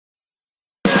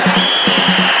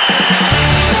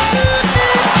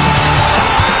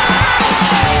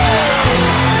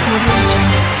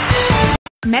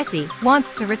Messi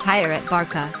wants to retire at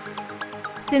Barca.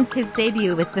 Since his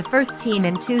debut with the first team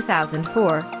in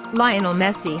 2004, Lionel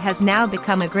Messi has now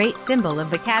become a great symbol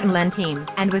of the Catanlan team,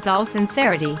 and with all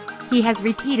sincerity, he has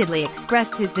repeatedly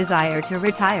expressed his desire to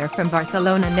retire from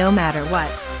Barcelona no matter what.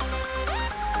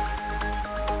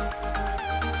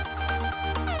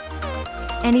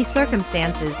 Any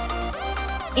circumstances.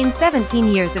 In 17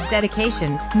 years of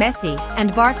dedication, Messi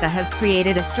and Barca have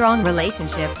created a strong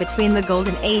relationship between the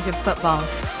golden age of football.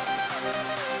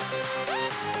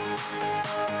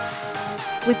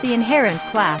 With the inherent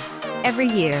class, every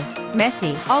year,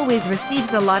 Messi always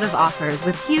receives a lot of offers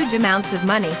with huge amounts of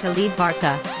money to leave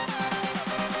Barca.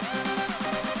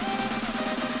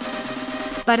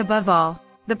 But above all,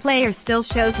 the player still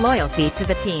shows loyalty to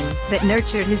the team that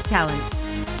nurtured his talent.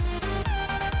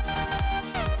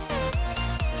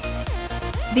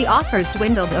 The offers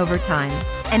dwindled over time,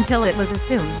 until it was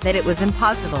assumed that it was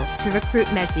impossible to recruit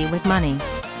Messi with money.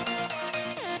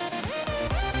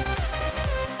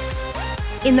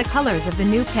 In the colors of the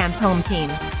Nou Camp home team,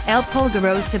 Pulga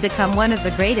rose to become one of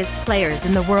the greatest players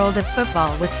in the world of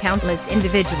football with countless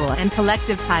individual and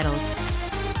collective titles.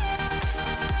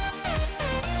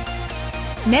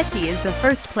 Messi is the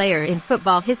first player in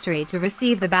football history to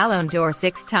receive the Ballon d'Or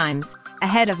 6 times,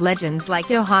 ahead of legends like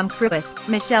Johan Cruyff,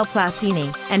 Michel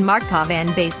Platini, and Marco van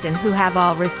Basten, who have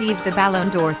all received the Ballon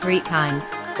d'Or 3 times,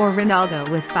 or Ronaldo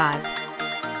with 5.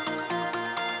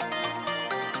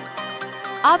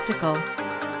 Optical.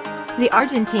 The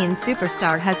Argentine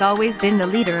superstar has always been the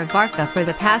leader of Barca for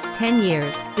the past 10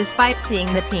 years, despite seeing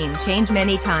the team change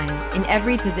many times in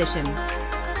every position.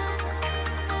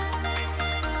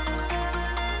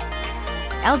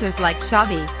 Elders like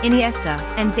Xavi, Iniesta,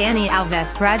 and Dani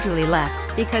Alves gradually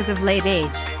left because of late age.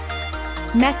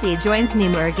 Messi joins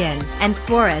Neymar again, and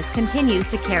Suarez continues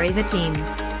to carry the team.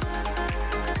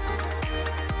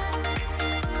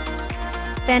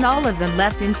 Then all of them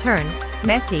left in turn.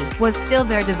 Messi was still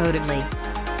there devotedly.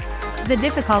 The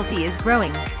difficulty is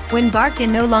growing when Barca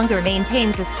no longer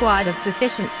maintains a squad of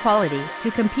sufficient quality to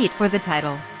compete for the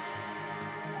title.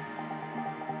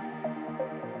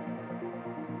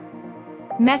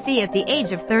 Messi at the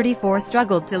age of 34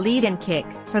 struggled to lead and kick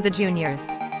for the juniors.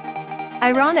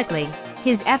 Ironically,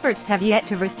 his efforts have yet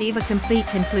to receive a complete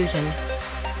conclusion.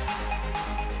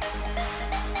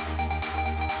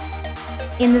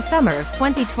 In the summer of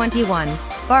 2021,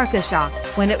 Barca shocked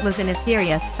when it was in a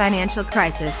serious financial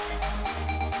crisis.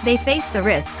 They faced the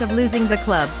risk of losing the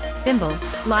club's symbol,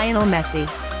 Lionel Messi.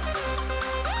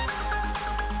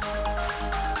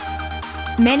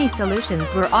 Many solutions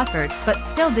were offered, but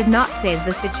still did not save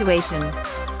the situation.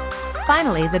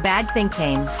 Finally, the bad thing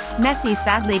came. Messi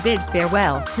sadly bid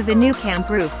farewell to the Nou Camp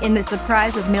roof in the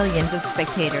surprise of millions of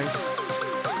spectators.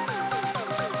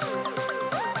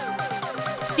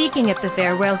 Speaking at the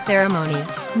farewell ceremony,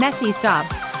 Messi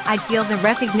sobbed, "I feel the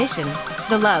recognition,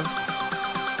 the love.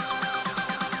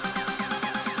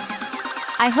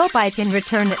 I hope I can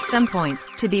return at some point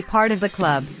to be part of the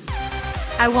club.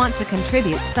 I want to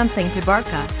contribute something to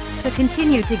Barca, to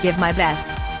continue to give my best,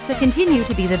 to continue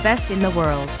to be the best in the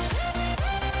world.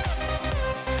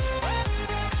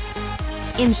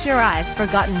 I'm sure I've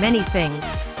forgotten many things,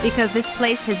 because this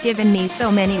place has given me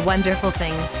so many wonderful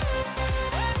things.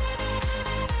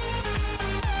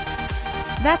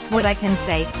 That's what I can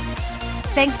say.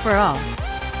 Thanks for all."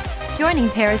 Joining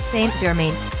Paris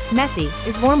Saint-Germain, Messi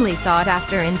is warmly sought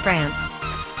after in France.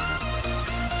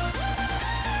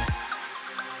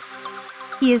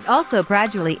 He is also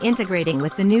gradually integrating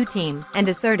with the new team and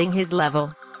asserting his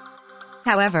level.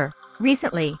 However,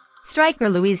 recently, striker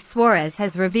Luis Suarez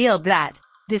has revealed that,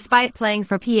 despite playing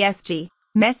for PSG,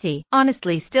 Messi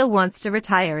honestly still wants to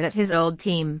retire at his old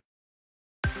team.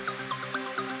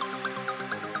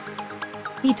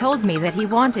 He told me that he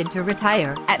wanted to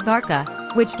retire at Barca,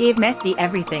 which gave Messi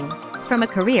everything, from a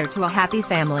career to a happy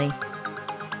family.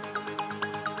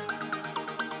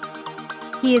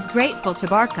 He is grateful to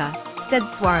Barca, said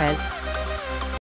Suarez.